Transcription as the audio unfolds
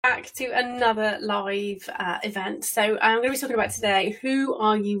Back to another live event. So I'm going to be talking about today, who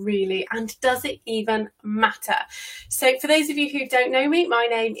are you really, and does it even matter? So for those of you who don't know me, my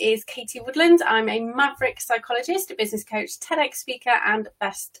name is Katie Woodland. I'm a maverick psychologist, a business coach, TEDx speaker, and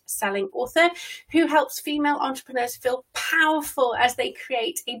best-selling author who helps female entrepreneurs feel powerful as they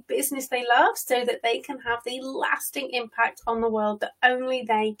create a business they love so that they can have the lasting impact on the world that only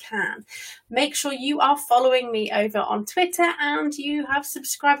they can. Make sure you are following me over on Twitter and you have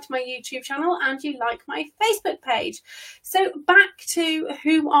subscribed to my YouTube channel and you like my Facebook page. So back to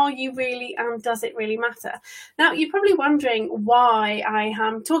who are you really and does it really matter? Now you're probably wondering why I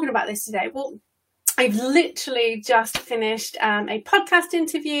am talking about this today. Well, I've literally just finished a podcast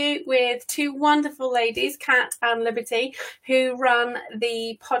interview with two wonderful ladies, Kat and Liberty, who run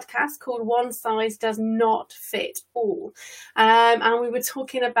the podcast called One Size Does Not Fit All. And we were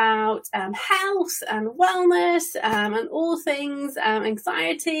talking about health and wellness and all things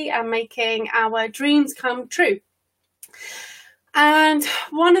anxiety and making our dreams come true. And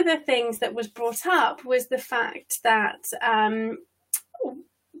one of the things that was brought up was the fact that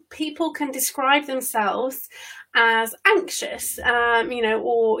people can describe themselves as anxious, I'm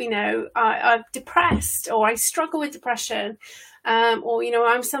depressed, or I struggle with depression, or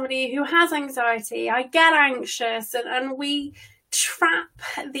I'm somebody who has anxiety, I get anxious, and we trap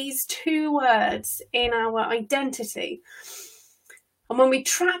these two words in our identity. And when we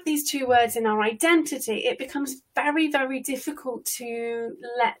trap these two words in our identity, it becomes very, very difficult to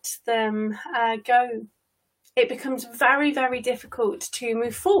let them go. It becomes very, very difficult to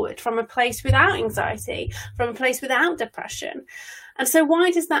move forward from a place without anxiety, from a place without depression. And so why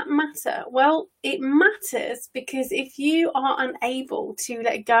does that matter? Well, it matters because if you are unable to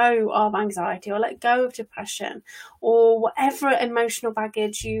let go of anxiety or let go of depression or whatever emotional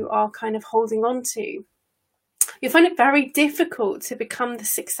baggage you are kind of holding on to, you'll find it very difficult to become the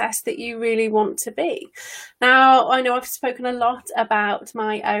success that you really want to be. Now, I know I've spoken a lot about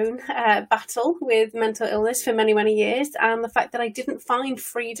my own battle with mental illness for many, many years, and the fact that I didn't find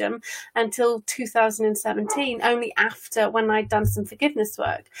freedom until 2017, only after when I'd done some forgiveness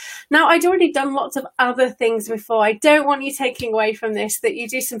work. Now, I'd already done lots of other things before. I don't want you taking away from this that you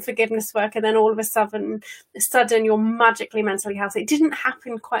do some forgiveness work and then all of a sudden you're magically mentally healthy. It didn't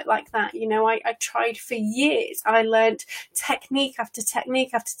happen quite like that. I tried for years. I learned technique after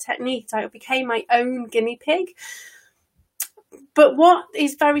technique after technique. I became my own guinea pig. But what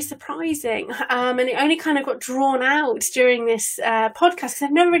is very surprising, and it only kind of got drawn out during this podcast because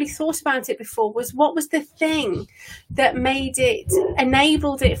I've never really thought about it before, was what was the thing that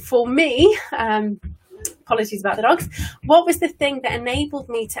enabled it for me, apologies about the dogs, what was the thing that enabled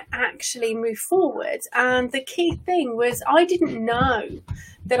me to actually move forward? And the key thing was I didn't know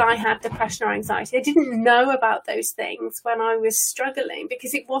that I had depression or anxiety. I didn't know about those things when I was struggling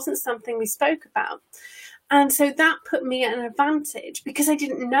because it wasn't something we spoke about. And so that put me at an advantage because I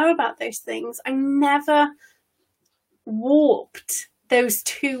didn't know about those things. I never warped those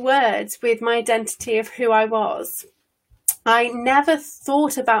two words with my identity of who I was. I never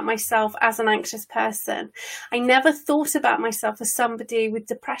thought about myself as an anxious person. I never thought about myself as somebody with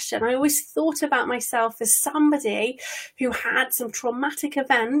depression. I always thought about myself as somebody who had some traumatic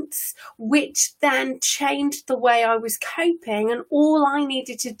events, which then changed the way I was coping. And all I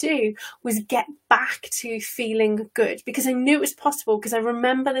needed to do was get back to feeling good because I knew it was possible because I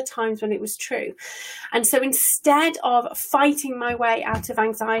remember the times when it was true. And so instead of fighting my way out of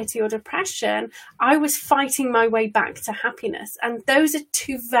anxiety or depression, I was fighting my way back to happiness. And those are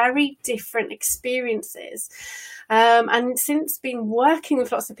two very different experiences. And since been working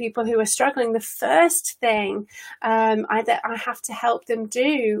with lots of people who are struggling, the first thing that I have to help them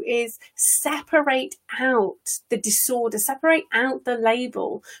do is separate out the disorder, separate out the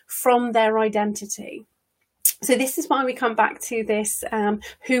label from their identity. So this is why we come back to this,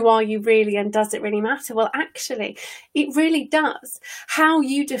 who are you really and does it really matter? Well, actually, it really does. How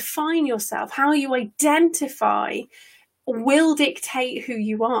you define yourself, how you identify will dictate who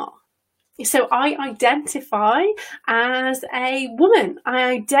you are. So I identify as a woman.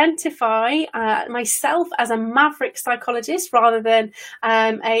 I identify myself as a maverick psychologist rather than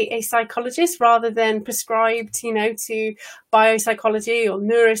a psychologist, rather than prescribed, to biopsychology or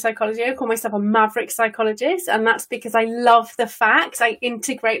neuropsychology. I call myself a maverick psychologist, and that's because I love the facts. I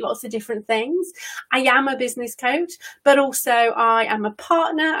integrate lots of different things. I am a business coach, but also I am a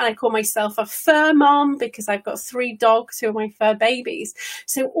partner, and I call myself a fur mom because I've got 3 dogs who are my fur babies.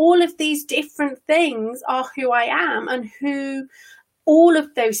 So all of these different things are who I am, and who all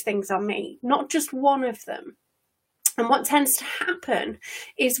of those things are me, not just one of them. And what tends to happen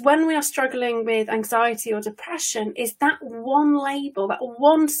is when we are struggling with anxiety or depression is that one label, that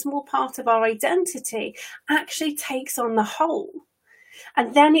one small part of our identity actually takes on the whole.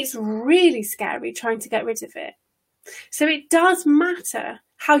 And then it's really scary trying to get rid of it. So it does matter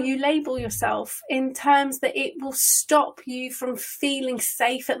how you label yourself in terms that it will stop you from feeling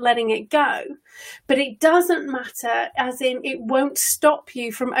safe at letting it go. But it doesn't matter as in it won't stop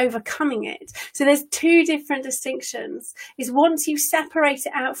you from overcoming it. So there's two different distinctions. Is once you separate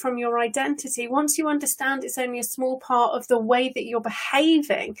it out from your identity, once you understand it's only a small part of the way that you're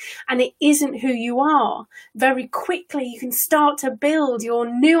behaving and it isn't who you are, very quickly you can start to build your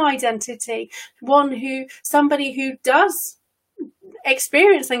new identity, somebody who does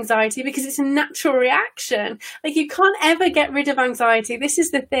experience anxiety because it's a natural reaction. Like, you can't ever get rid of anxiety. This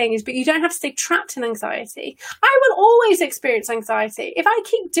is the thing, but you don't have to stay trapped in anxiety. I will always experience anxiety. If I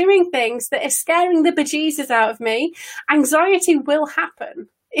keep doing things that are scaring the bejesus out of me, anxiety will happen.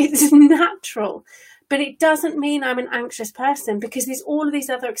 It's natural. But it doesn't mean I'm an anxious person, because there's all of these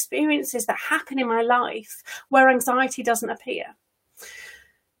other experiences that happen in my life where anxiety doesn't appear.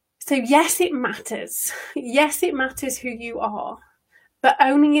 So yes, it matters. Yes, it matters who you are, but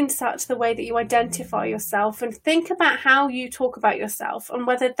only in such the way that you identify yourself, and think about how you talk about yourself and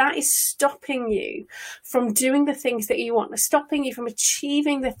whether that is stopping you from doing the things that you want, stopping you from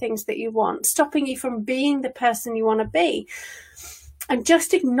achieving the things that you want, stopping you from being the person you want to be. And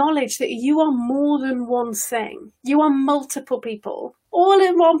just acknowledge that you are more than one thing. You are multiple people, all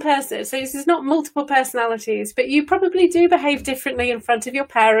in one person. So this is not multiple personalities, but you probably do behave differently in front of your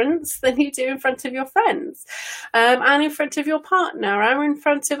parents than you do in front of your friends, and in front of your partner, or in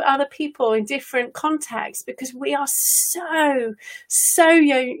front of other people in different contexts, because we are so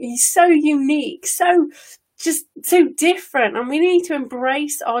unique, just so different, and we need to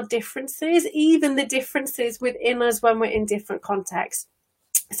embrace our differences, even the differences within us when we're in different contexts.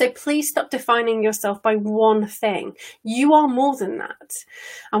 So please stop defining yourself by one thing. You are more than that.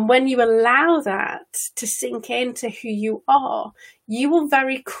 And when you allow that to sink into who you are, you will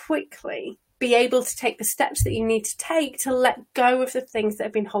very quickly be able to take the steps that you need to take to let go of the things that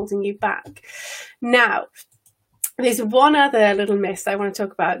have been holding you back. Now, there's one other little myth I want to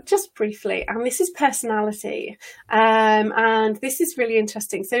talk about just briefly, and this is personality. And this is really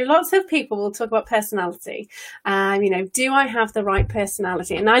interesting. So lots of people will talk about personality. Do I have the right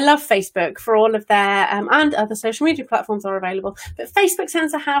personality? And I love Facebook for all of their, and other social media platforms are available. But Facebook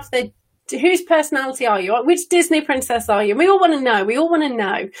tends to have whose personality are you? Which Disney princess are you? We all want to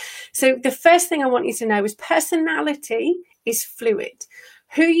know. So the first thing I want you to know is personality is fluid.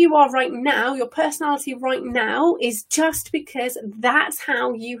 Who you are right now, your personality right now, is just because that's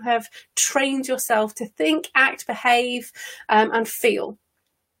how you have trained yourself to think, act, behave, and feel.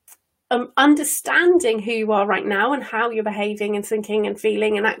 Understanding who you are right now and how you're behaving and thinking and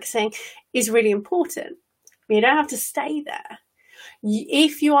feeling and acting is really important. You don't have to stay there.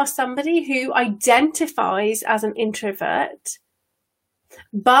 If you are somebody who identifies as an introvert,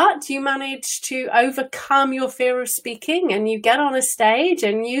 but you manage to overcome your fear of speaking and you get on a stage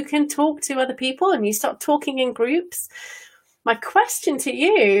and you can talk to other people and you start talking in groups, my question to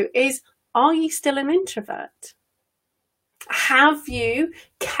you is, are you still an introvert? Have you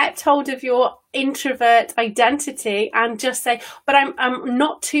kept hold of your introvert identity and just say, but I'm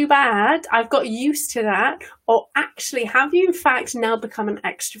not too bad, I've got used to that? Or actually, have you in fact now become an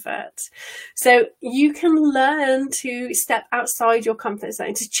extrovert? So you can learn to step outside your comfort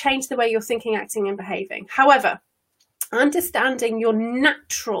zone, to change the way you're thinking, acting and behaving. However, understanding your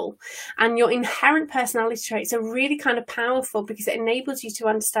natural and your inherent personality traits are really kind of powerful, because it enables you to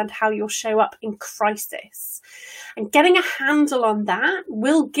understand how you'll show up in crisis. And getting a handle on that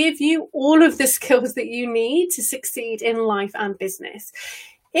will give you all of the skills that you need to succeed in life and business.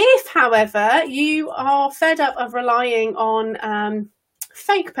 If, however, you are fed up of relying on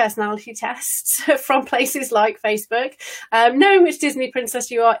fake personality tests from places like Facebook, knowing which Disney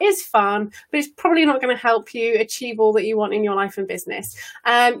princess you are is fun, but it's probably not going to help you achieve all that you want in your life and business.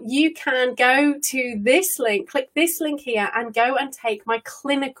 You can go to this link, click this link here, and go and take my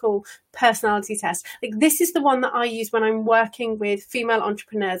clinical personality test. Like, this is the one that I use when I'm working with female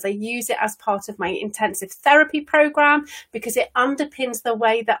entrepreneurs. I use it as part of my intensive therapy program because it underpins the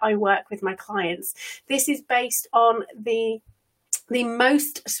way that I work with my clients. This is based on the the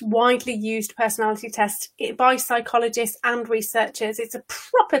most widely used personality test by psychologists and researchers. It's a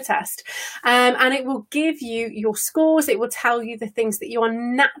proper test, and it will give you your scores. It will tell you the things that you are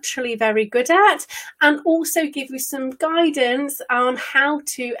naturally very good at, and also give you some guidance on how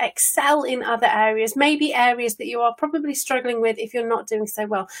to excel in other areas, maybe areas that you are probably struggling with if you're not doing so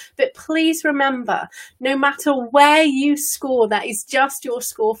well. But please remember, no matter where you score, that is just your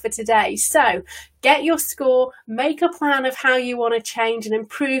score for today. So get your score, make a plan of how you want to change and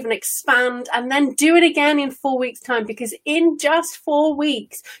improve and expand, and then do it again in 4 weeks' time, because in just 4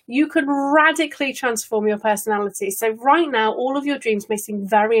 weeks, you can radically transform your personality. So right now, all of your dreams may seem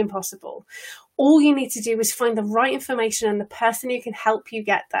very impossible. All you need to do is find the right information and the person who can help you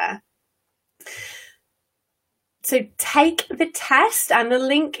get there. So take the test, and the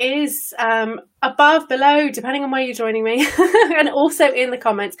link is above, below, depending on where you're joining me, and also in the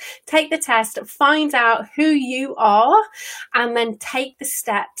comments. Take the test, find out who you are, and then take the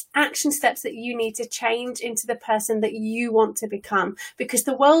steps, action steps that you need to change into the person that you want to become. Because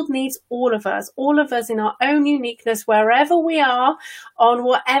the world needs all of us in our own uniqueness, wherever we are, on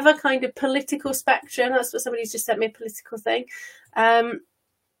whatever kind of political spectrum. That's what somebody's just sent me, a political thing.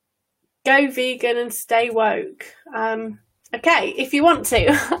 Go vegan and stay woke. Okay, if you want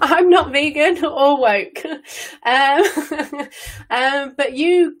to. I'm not vegan or woke. But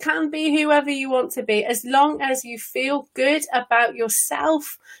you can be whoever you want to be, as long as you feel good about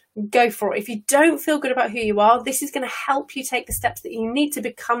yourself. Go for it. If you don't feel good about who you are, this is going to help you take the steps that you need to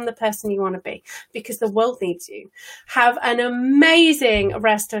become the person you want to be, because the world needs you. Have an amazing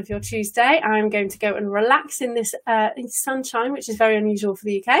rest of your Tuesday. I'm going to go and relax in this sunshine, which is very unusual for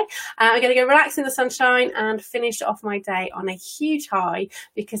the UK. I'm going to go relax in the sunshine and finish off my day on a huge high,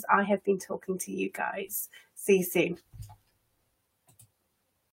 because I have been talking to you guys. See you soon.